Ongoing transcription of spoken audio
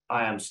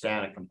I am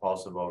Stan, a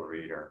compulsive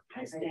overeater.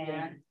 Hi,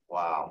 Stan.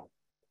 Wow.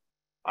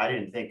 I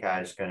didn't think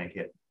I was going to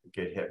get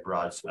hit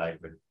broadside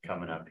with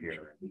coming up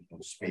here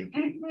and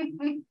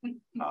speaking.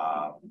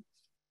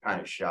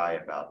 Kind of shy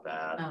about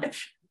that.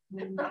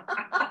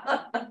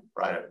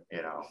 Right,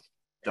 you know,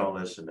 don't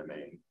listen to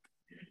me.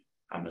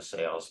 I'm a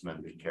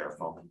salesman, be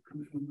careful.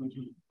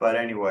 But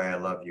anyway, I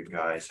love you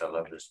guys. I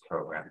love this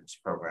program. This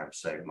program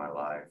saved my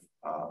life.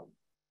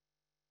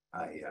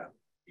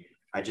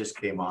 I just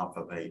came off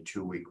of a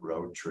 2-week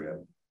road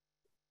trip.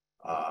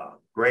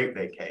 Great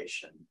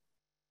vacation.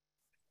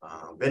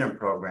 Been in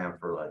program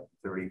for like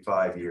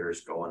 35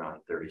 years, going on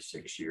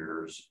 36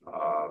 years.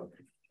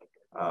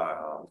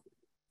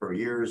 For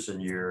years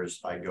and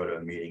years, I go to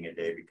a meeting a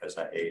day because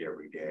I ate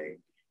every day.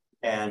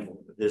 And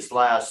this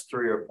last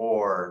 3 or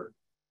 4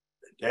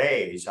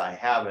 days, I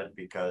haven't,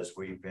 because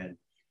we've been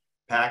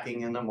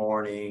packing in the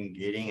morning,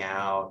 getting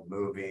out,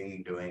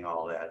 moving, doing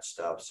all that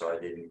stuff. So I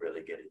didn't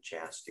really get a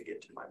chance to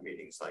get to my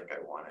meetings like I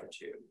wanted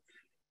to.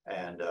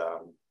 And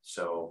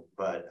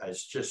but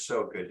it's just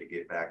so good to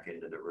get back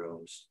into the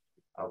rooms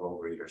of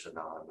Overeaters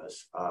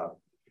Anonymous.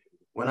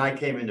 When I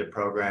came into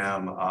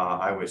program,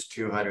 I was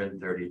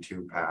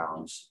 232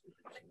 pounds,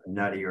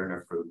 nuttier than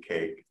a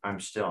fruitcake. I'm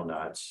still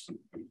nuts.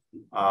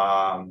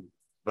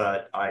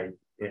 But and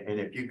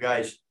if you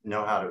guys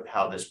know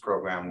how this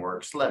program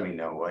works, let me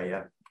know, will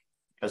you?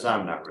 Because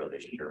I'm not really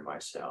sure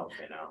myself,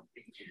 you know.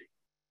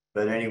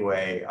 But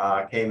anyway,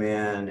 came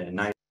in and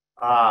I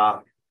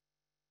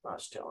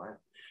still am.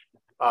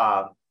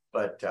 I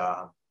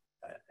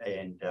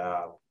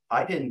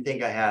didn't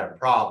think I had a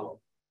problem,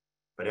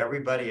 but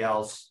everybody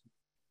else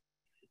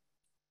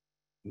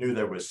knew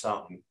there was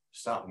something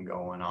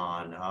going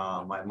on.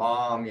 My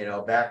mom, you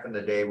know, back in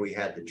the day we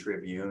had the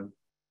Tribune,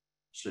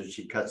 so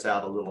she cuts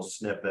out a little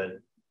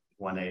snippet.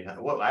 1-800.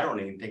 Well, I don't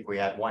even think we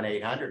had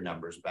 1-800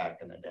 numbers back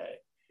in the day.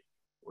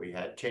 We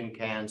had tin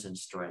cans and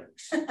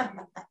strings.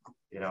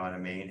 You know what I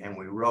mean? And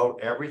we wrote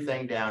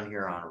everything down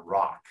here on a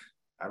rock.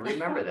 I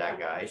remember that,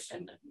 guys.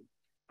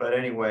 But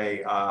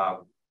anyway,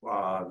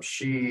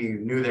 she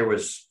knew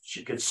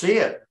she could see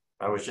it.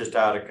 I was just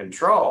out of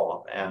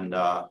control. And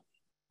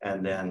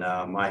then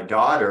my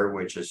daughter,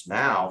 which is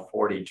now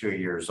 42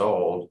 years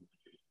old,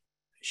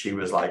 she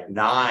was like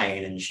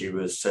 9, and she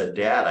said,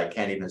 "Dad, I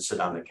can't even sit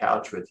on the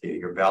couch with you.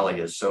 Your belly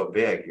is so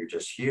big. You're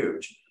just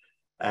huge."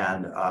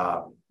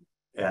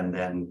 And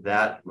then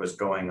that was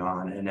going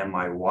on. And then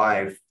my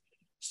wife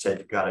said,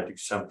 "You got to do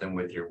something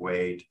with your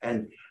weight."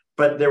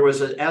 But there was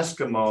an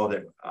Eskimo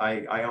that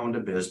I owned a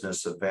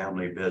business, a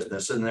family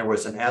business, and there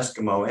was an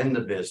Eskimo in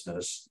the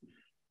business.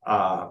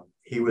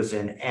 He was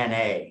in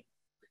NA.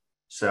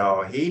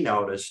 So he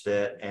noticed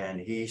it,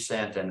 and he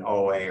sent an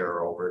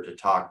OA'er over to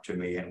talk to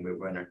me, and we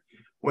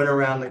went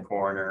around the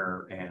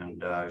corner,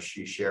 and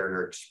she shared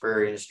her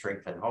experience,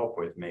 strength, and hope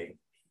with me.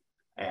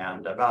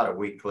 And about a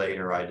week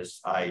later,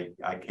 I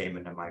came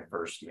into my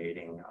first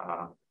meeting.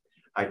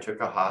 I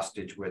took a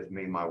hostage with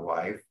me, my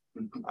wife.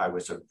 I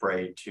was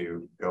afraid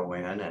to go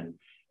in. And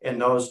in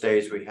those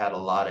days, we had a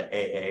lot of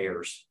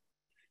AAers.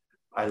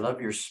 I love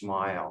your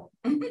smile.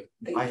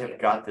 I have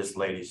got this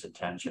lady's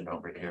attention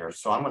over here,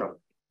 so I'm going to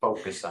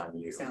focus on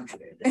you. Sounds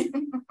good.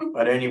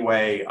 But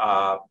anyway,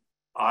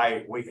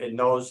 in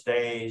those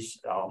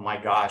days, oh my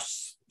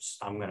gosh,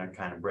 I'm going to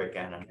kind of break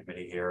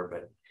anonymity here,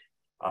 but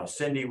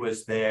Cindy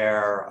was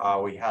there.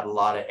 We had a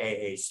lot of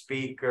AA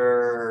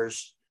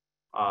speakers.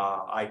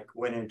 I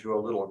went into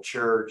a little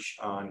church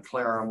on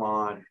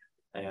Claremont,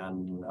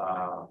 and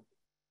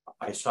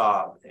I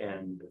saw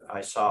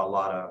a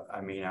lot of,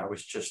 I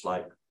was just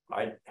like,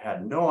 I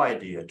had no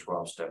idea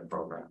 12-step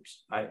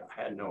programs. I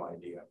had no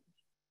idea.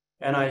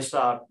 And I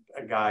saw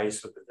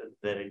guys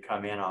that had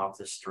come in off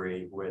the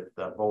street with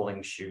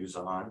bowling shoes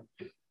on,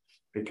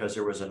 because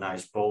there was a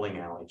nice bowling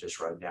alley just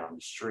right down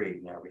the street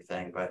and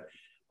everything.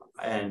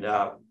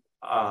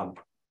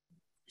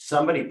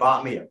 Somebody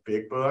bought me a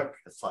big book.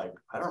 It's like,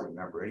 I don't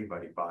remember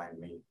anybody buying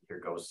me. Here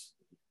goes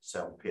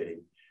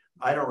self-pity.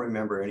 I don't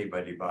remember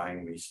anybody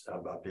buying me a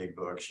big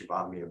book. She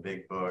bought me a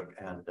big book,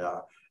 and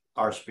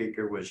our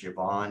speaker was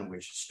Yvonne,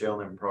 which is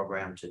still in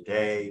program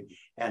today.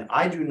 And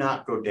I do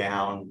not go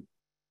down.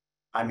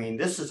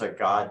 This is a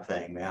God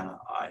thing, man.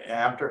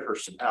 After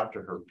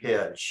her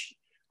pitch,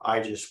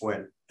 I just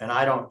went, and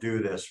I don't do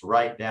this,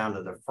 right down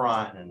to the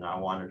front, and I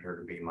wanted her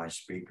to be my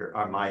speaker,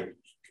 or my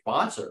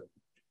sponsor.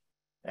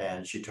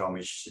 And she told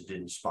me she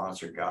didn't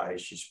sponsor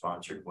guys, she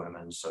sponsored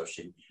women. So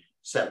she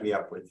set me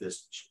up with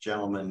this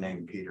gentleman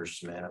named Peter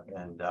Smith,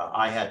 and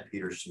I had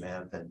Peter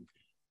Smith, and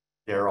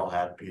Daryl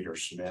had Peter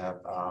Smith.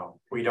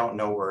 We don't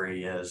know where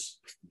he is.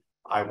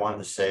 I want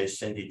to say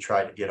Cindy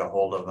tried to get a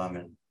hold of him,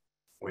 and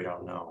we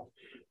don't know.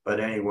 But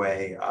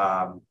anyway,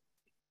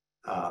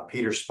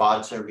 Peter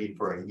sponsored me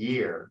for a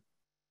year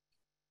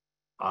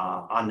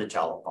on the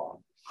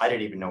telephone. I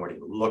didn't even know what he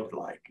looked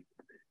like,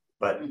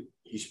 but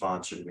he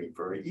sponsored me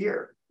for a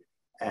year.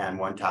 And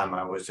one time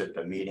I was at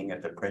the meeting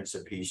at the Prince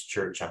of Peace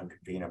Church on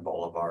Covina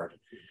Boulevard,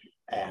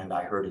 and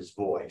I heard his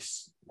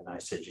voice. And I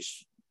said,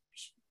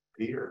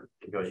 "Peter?"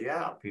 He goes,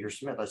 "Yeah, Peter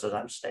Smith." I said,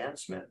 "I'm Stan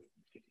Smith."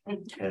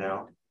 you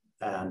know,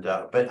 and,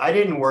 but I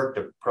didn't work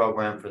the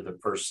program for the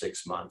first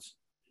 6 months.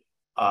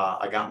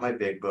 I got my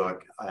big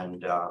book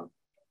and,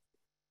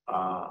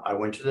 I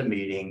went to the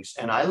meetings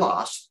and I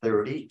lost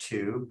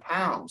 32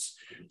 pounds.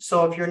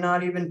 So if you're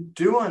not even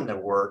doing the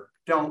work,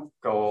 don't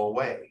go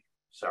away.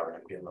 Sorry,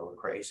 I'm getting a little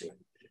crazy.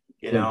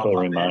 You know,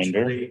 simple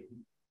reminder.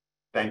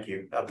 Thank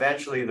you.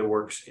 Eventually the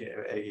work's,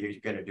 you're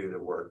going to do the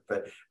work,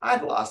 but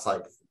I'd lost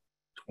like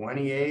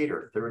 28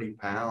 or 30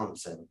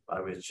 pounds and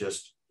I was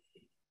just,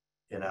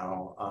 you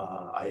know,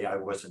 I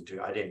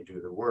didn't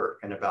do the work.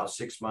 And about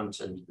 6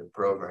 months into the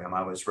program,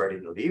 I was ready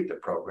to leave the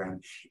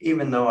program,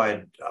 even though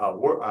I'd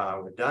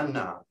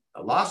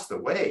lost the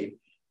weight.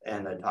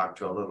 And I talked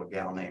to a little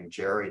gal named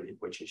Jerry,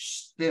 which is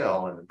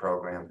still in the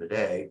program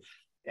today.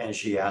 And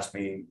she asked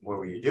me, what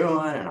were you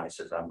doing? And I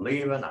said, I'm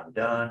leaving, I'm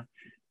done.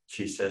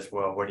 She says,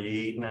 well, what are you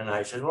eating? And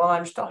I said, well,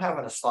 I'm still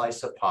having a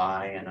slice of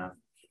pie and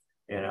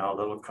a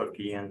little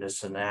cookie and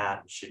this and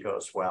that. And she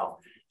goes,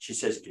 well, she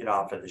says, get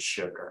off of the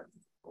sugar,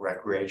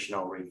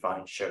 recreational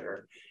refined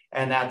sugar.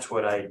 And that's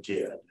what I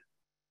did.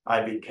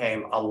 I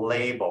became a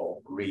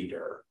label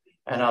reader.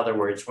 In other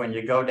words, when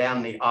you go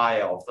down the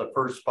aisle, the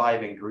first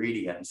 5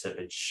 ingredients, if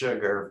it's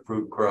sugar,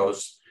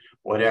 fructose,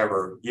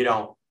 whatever, you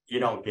don't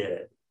get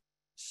it.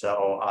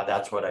 So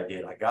that's what I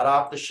did. I got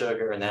off the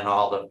sugar and then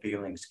all the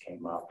feelings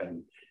came up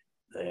and,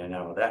 you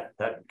know, that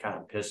kind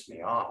of pissed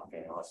me off.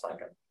 You know, it's like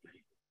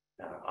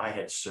I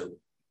had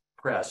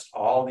suppressed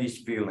all these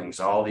feelings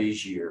all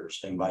these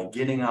years. And by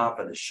getting off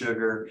of the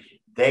sugar,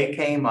 they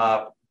came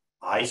up.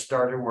 I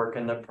started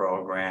working the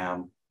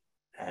program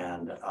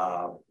and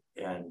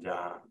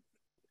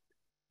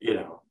you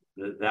know,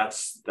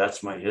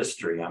 that's my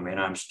history. I mean,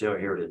 I'm still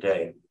here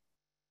today.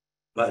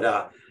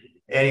 But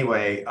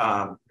anyway,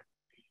 I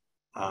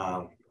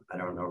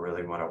don't know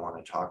really what I want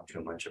to talk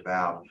too much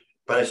about.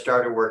 But I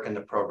started working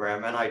the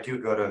program and I do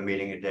go to a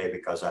meeting a day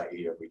because I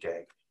eat every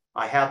day.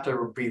 I have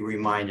to be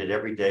reminded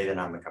every day that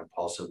I'm a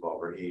compulsive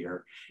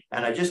overeater.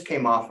 And I just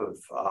came off of,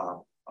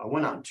 I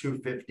went on 2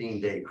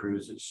 15-day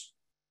cruises.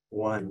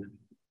 One,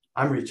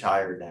 I'm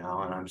retired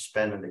now and I'm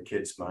spending the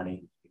kids'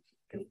 money.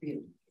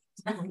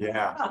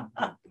 Yeah.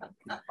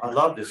 I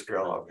love this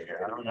girl over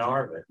here. I don't know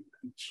her,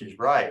 but she's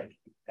right.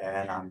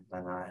 And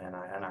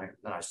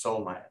I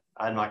sold my,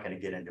 I'm not going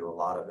to get into a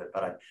lot of it,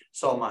 but I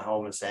sold my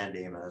home in San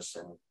Dimas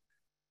and,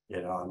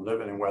 you know, I'm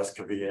living in West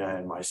Covina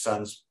and my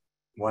son's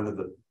one of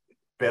the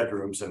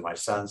bedrooms in my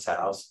son's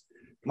house.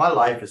 My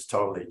life has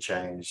totally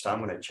changed.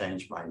 I'm going to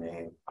change my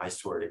name. I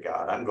swear to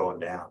God, I'm going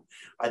down.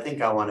 I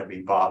think I want to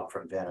be Bob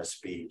from Venice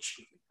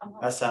Beach.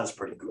 That sounds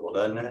pretty cool,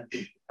 doesn't it?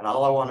 And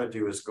all I want to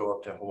do is go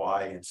up to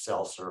Hawaii and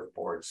sell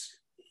surfboards.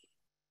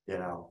 You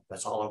know,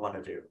 that's all I want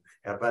to do.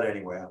 Yeah, but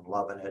anyway, I'm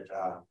loving it.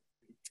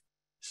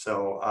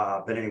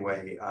 But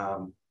anyway,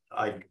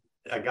 I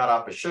got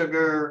off of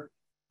sugar.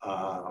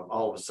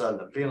 All of a sudden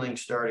the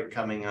feelings started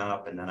coming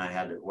up and then I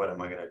had to, what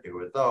am I going to do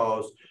with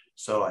those?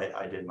 So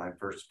I did my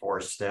first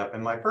 4-step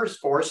and my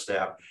first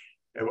 4-step,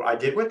 I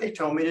did what they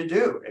told me to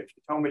do. If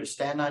you told me to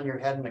stand on your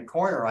head in the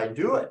corner, I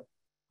do it.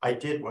 I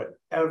did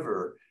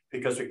whatever,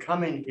 because we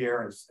come in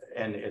here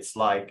and it's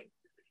like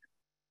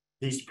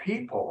these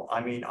people,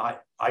 I mean, I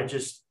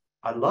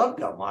loved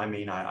them. I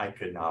mean, I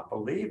could not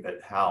believe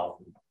it, how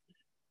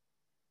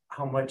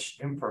much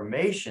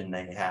information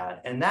they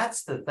had. And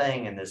that's the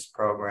thing in this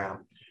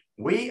program.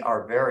 We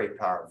are very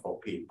powerful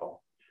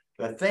people.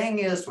 The thing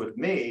is with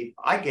me,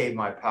 I gave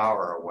my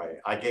power away.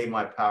 I gave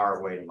my power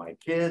away to my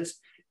kids,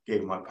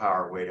 gave my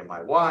power away to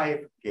my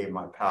wife, gave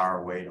my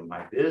power away to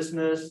my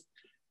business,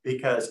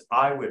 because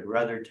I would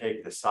rather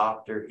take the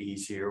softer,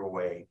 easier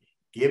way.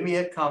 Give me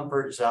a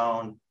comfort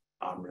zone.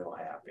 I'm real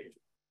happy.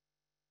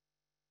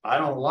 I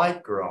don't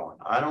like growing.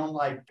 I don't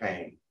like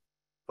pain.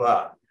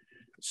 But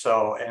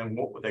so, and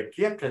the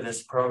gift of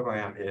this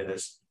program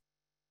is,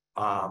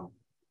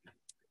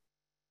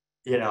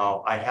 you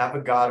know, I have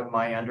a God of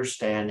my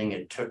understanding.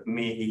 It took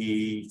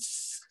me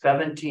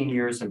 17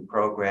 years in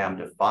program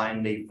to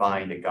finally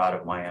find a God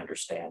of my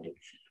understanding.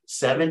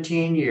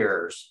 17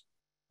 years,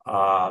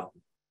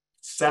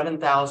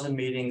 7,000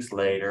 meetings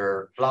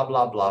later, blah,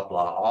 blah, blah,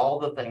 blah, all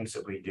the things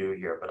that we do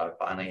here. But I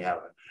finally have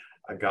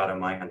a God of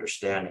my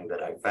understanding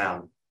that I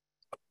found.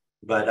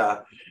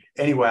 But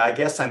anyway, I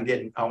guess I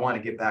want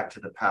to get back to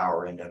the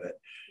power end of it.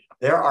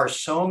 There are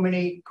so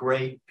many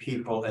great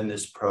people in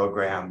this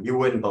program. You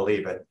wouldn't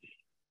believe it.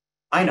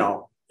 I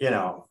know, you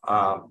know,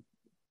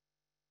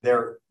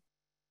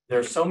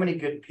 there's so many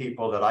good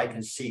people that I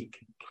can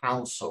seek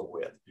counsel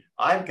with.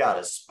 I've got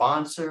a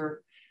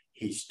sponsor.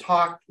 He's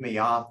talked me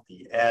off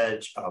the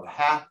edge of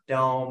Half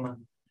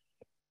Dome.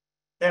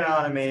 You know what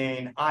I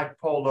mean? I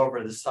pulled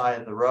over the side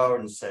of the road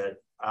and said,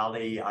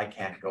 Ali, I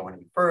can't go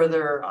any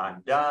further.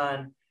 I'm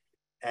done.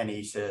 And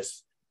he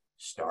says,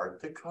 start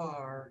the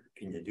car.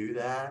 Can you do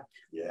that?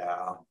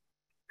 Yeah.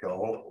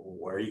 Go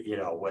where, you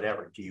know,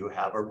 whatever. Do you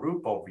have a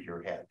roof over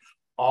your head?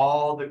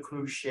 All the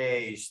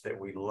cliches that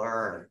we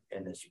learn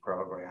in this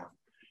program.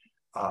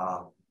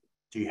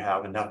 Do you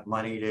have enough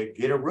money to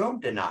get a room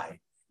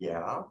tonight?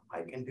 Yeah,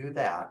 I can do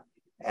that.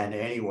 And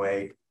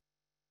anyway,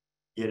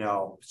 You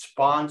know,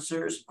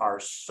 sponsors are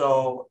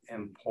so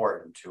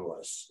important to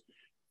us.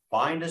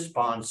 Find a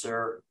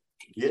sponsor,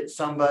 get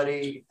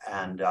somebody,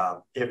 and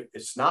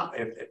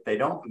if they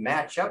don't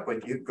match up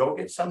with you, go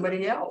get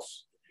somebody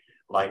else.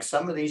 Like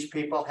some of these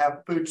people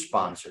have food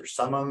sponsors,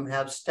 some of them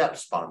have step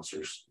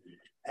sponsors.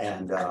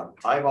 And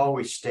I've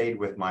always stayed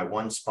with my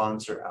one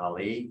sponsor,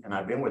 Ali, and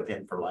I've been with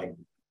him for like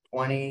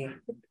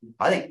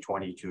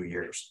 22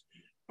 years.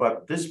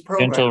 But this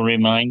program. Gentle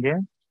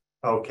reminder.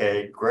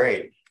 Okay,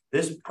 great.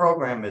 This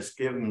program has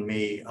given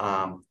me,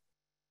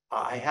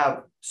 I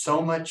have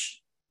so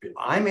much,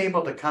 I'm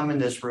able to come in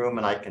this room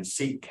and I can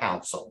seek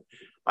counsel.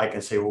 I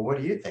can say, well, what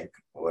do you think?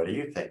 What do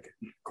you think?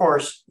 Of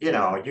course, you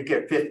know, you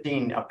get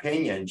 15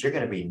 opinions, you're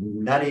going to be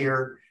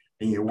nuttier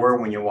than you were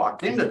when you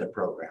walked into the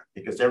program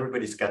because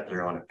everybody's got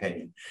their own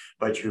opinion.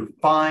 But you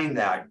find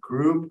that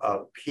group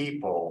of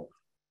people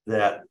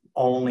that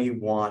only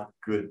want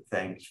good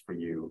things for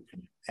you.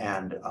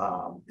 And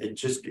it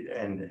just,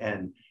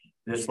 and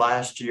this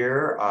last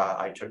year,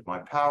 I took my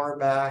power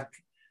back.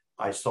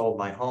 I sold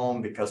my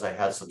home because I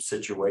had some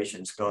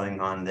situations going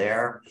on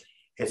there.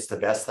 It's the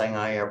best thing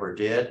I ever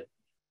did.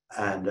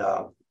 And,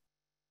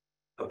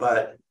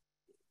 but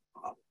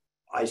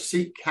I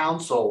seek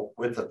counsel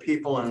with the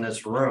people in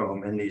this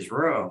room, in these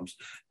rooms,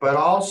 but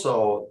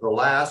also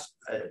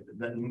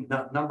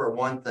the number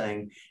one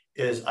thing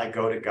is I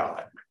go to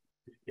God.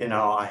 You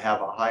know, I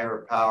have a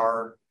higher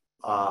power.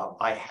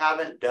 I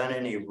haven't done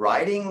any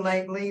writing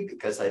lately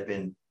because I've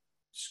been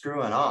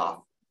screwing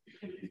off,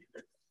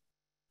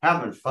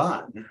 having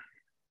fun.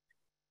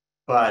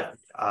 But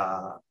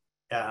I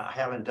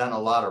haven't done a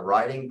lot of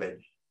writing,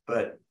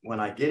 but when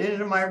I get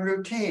into my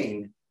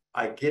routine,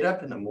 I get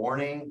up in the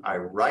morning, I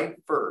write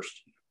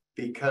first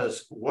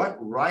because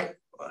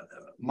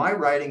my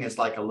writing is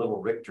like a little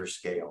Richter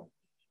scale.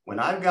 When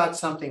I've got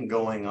something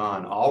going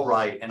on, I'll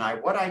write, and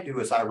what I do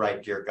is I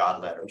write Dear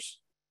God letters.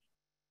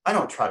 I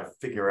don't try to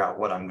figure out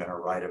what I'm going to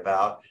write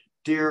about.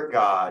 Dear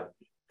God,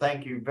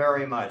 thank you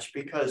very much,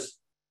 because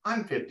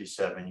I'm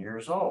 57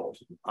 years old.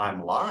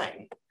 I'm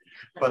lying,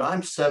 but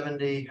I'm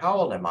 70. How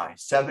old am I?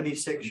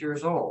 76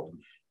 years old.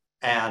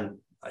 And,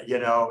 you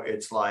know,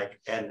 it's like,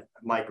 and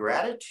my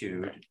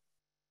gratitude,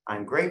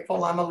 I'm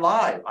grateful I'm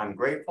alive. I'm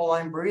grateful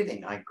I'm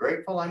breathing. I'm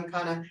grateful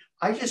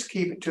I just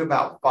keep it to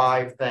about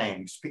 5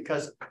 things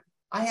because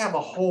I have a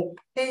whole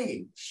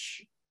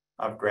page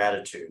of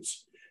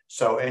gratitudes.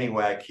 So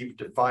anyway, I keep it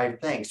to 5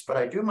 things, but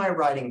I do my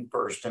writing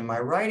first, and my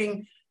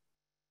writing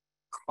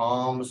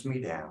calms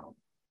me down.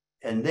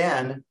 And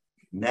then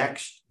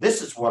next,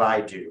 this is what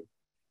I do.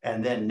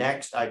 And then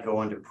next I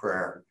go into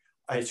prayer.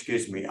 I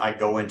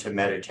go into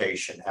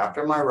meditation.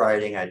 After my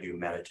writing, I do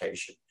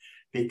meditation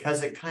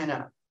because I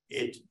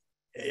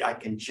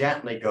can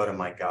gently go to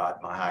my God,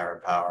 my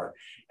higher power,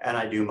 and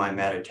I do my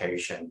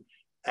meditation.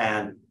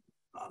 And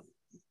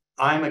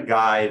I'm a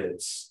guy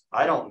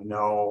I don't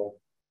know.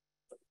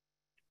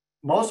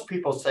 Most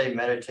people say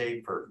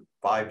meditate for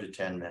 5 to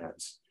 10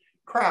 minutes.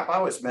 Crap, I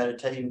was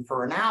meditating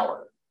for an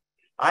hour.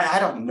 I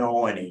don't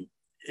know any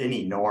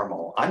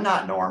normal. I'm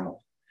not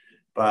normal.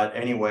 But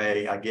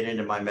anyway, I get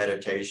into my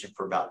meditation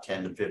for about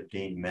 10 to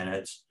 15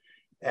 minutes.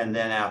 And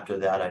then after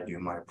that, I do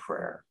my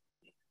prayer.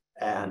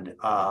 And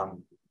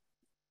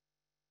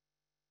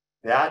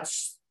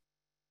that's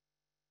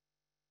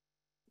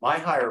my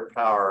higher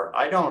power.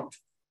 I don't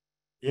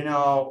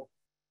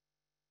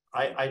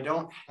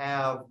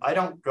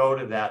go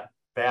to that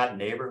bad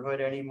neighborhood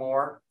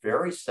anymore.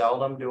 Very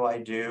seldom do I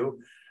do.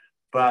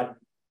 But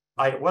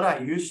what I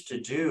used to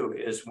do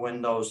is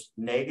when those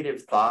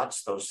negative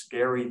thoughts, those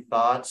scary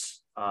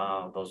thoughts,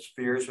 those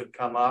fears would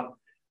come up,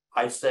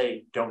 I'd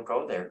say, don't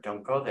go there,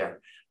 don't go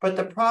there. But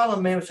the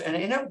problem is, and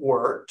it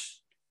worked,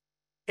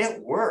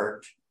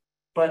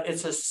 but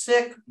it's a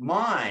sick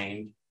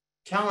mind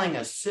telling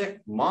a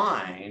sick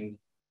mind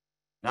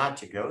not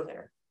to go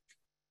there.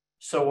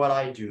 So what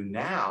I do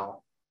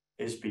now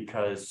is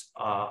because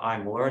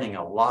I'm learning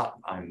a lot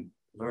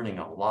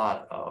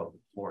of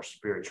more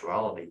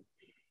spirituality,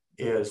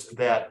 is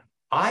that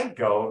I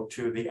go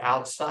to the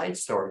outside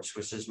source,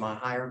 which is my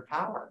higher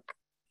power.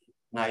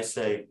 And I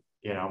say,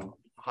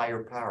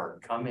 higher power,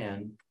 come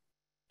in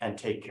and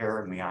take care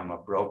of me. I'm a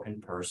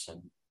broken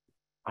person.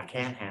 I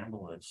can't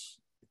handle this.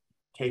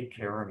 Take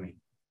care of me.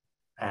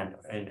 And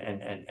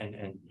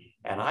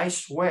I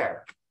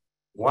swear,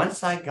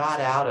 once I got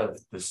out of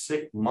the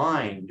sick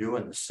mind,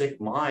 doing the sick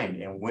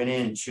mind, and went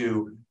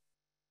into,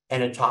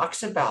 and it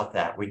talks about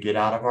that, we get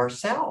out of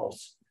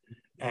ourselves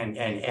and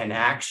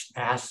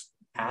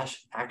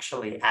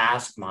actually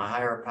ask my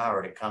higher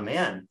power to come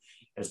in.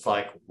 It's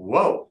like,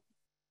 whoa,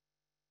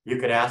 you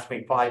could ask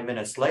me 5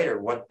 minutes later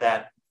what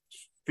that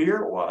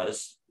fear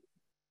was,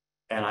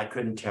 and I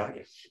couldn't tell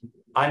you.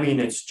 I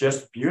mean, it's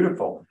just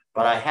beautiful,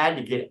 but I had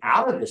to get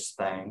out of this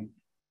thing,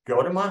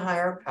 go to my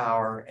higher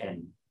power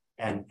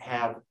and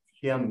have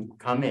him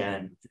come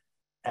in,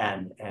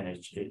 and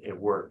it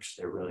works.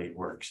 It really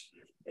works.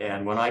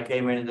 And when I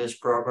came into this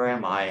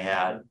program,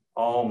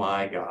 oh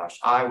my gosh,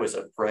 I was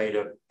afraid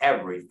of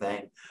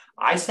everything.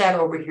 I sat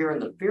over here in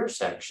the fear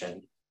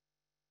section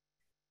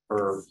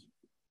for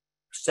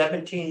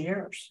 17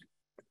 years.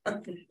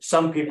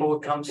 Some people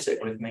would come sit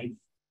with me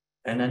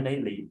and then they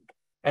leave.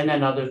 And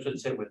then others would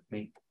sit with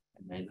me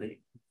and they leave.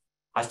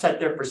 I sat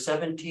there for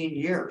 17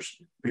 years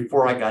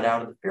before I got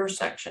out of the fear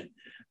section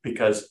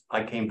because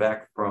I came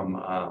back from,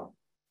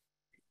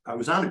 I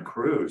was on a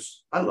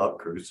cruise. I love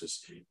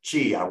cruises.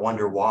 Gee, I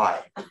wonder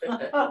why.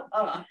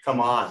 Come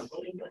on.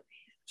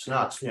 It's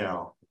not, you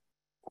know,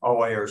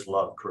 OAers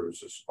love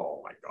cruises.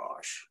 Oh my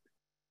gosh.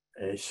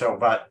 So,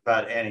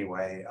 but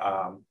anyway,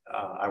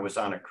 I was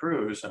on a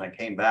cruise and I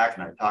came back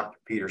and I talked to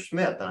Peter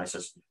Smith and I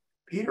says,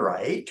 Peter,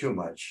 I ate too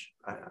much.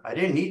 I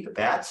didn't eat the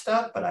bad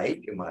stuff, but I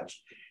ate too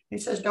much. He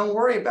says, don't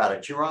worry about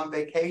it. You're on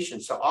vacation.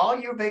 So all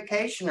you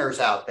vacationers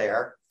out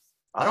there,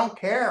 I don't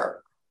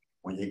care.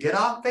 When you get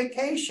off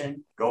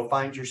vacation, go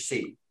find your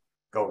seat.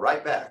 Go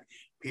right back.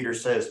 Peter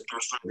says,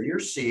 for your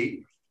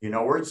seat, you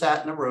know where it's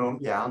at in the room.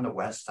 Yeah, on the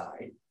west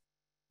side.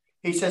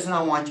 He says, and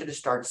I want you to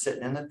start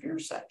sitting in the fear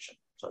section.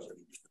 So I said,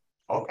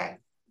 okay,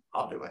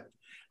 I'll do it.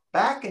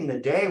 Back in the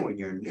day when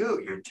you're new,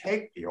 you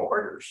take the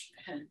orders.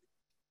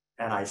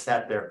 And I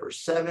sat there for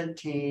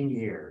 17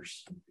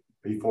 years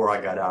before I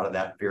got out of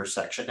that fear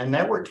section. And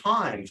there were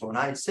times when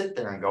I'd sit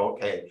there and go,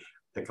 okay,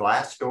 the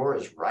glass door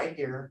is right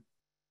here.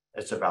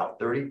 It's about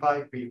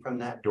 35 feet from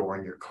that door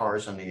and your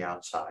car's on the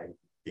outside.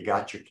 You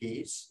got your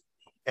keys.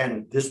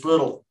 And this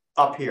little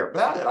up here.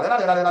 Blah, blah, blah,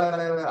 blah, blah,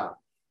 blah, blah.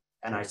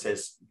 And I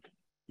says,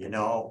 you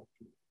know,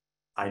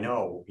 I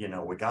know, you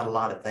know, we got a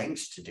lot of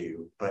things to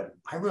do, but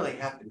I really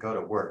have to go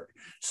to work.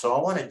 So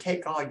I want to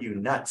take all you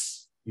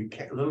nuts, you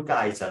little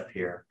guys up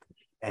here,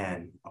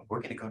 and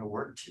we're going to go to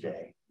work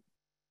today.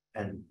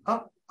 And,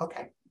 oh,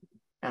 okay.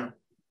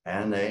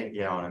 And they,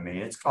 you know what I mean?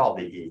 It's called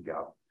the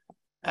ego.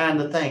 And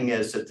the thing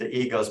is that the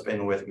ego's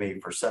been with me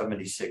for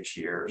 76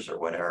 years or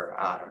whatever.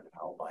 I don't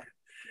know,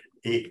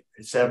 like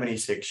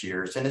 76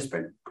 years, and it's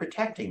been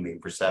protecting me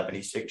for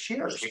 76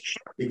 years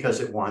because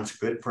it wants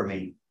good for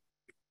me.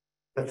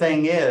 The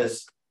thing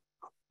is,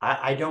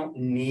 I don't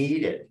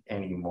need it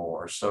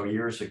anymore. So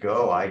years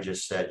ago, I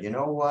just said, you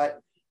know what?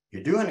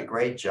 You're doing a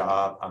great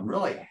job. I'm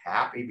really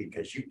happy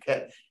because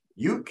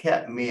you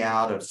kept me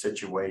out of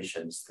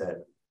situations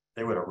that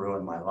they would have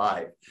ruined my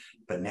life.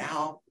 But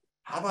now,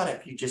 how about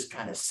if you just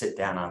kind of sit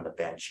down on the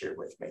bench here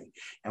with me,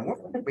 and we're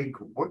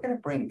going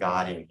to bring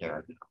God in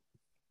here,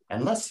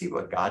 and let's see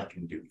what God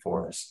can do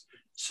for us.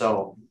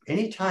 So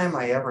anytime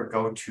I ever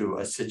go to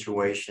a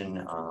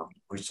situation,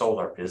 we sold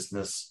our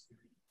business,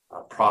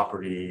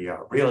 property,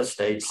 real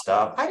estate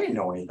stuff. I didn't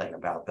know anything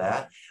about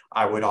that.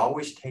 I would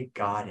always take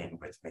God in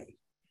with me.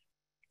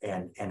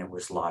 And it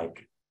was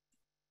like,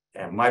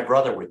 and my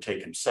brother would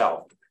take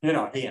himself, you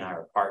know, he and I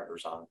are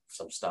partners on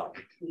some stuff,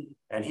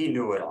 and he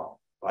knew it all.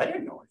 I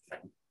didn't know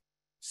anything.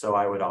 So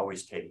I would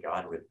always take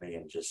God with me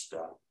and just,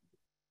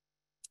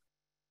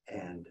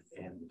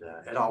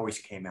 it always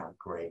came out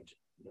great.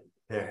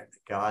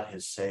 God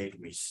has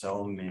saved me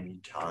so many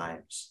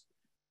times.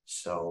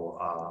 So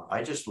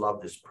I just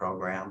love this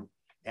program,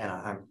 and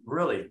I'm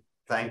really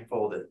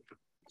thankful that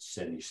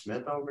Cindy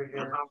Smith over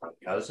here, my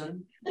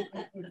cousin,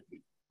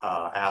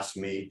 asked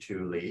me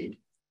to lead,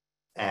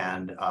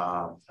 and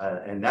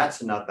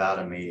that's enough out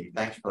of me.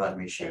 Thanks for letting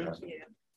me share.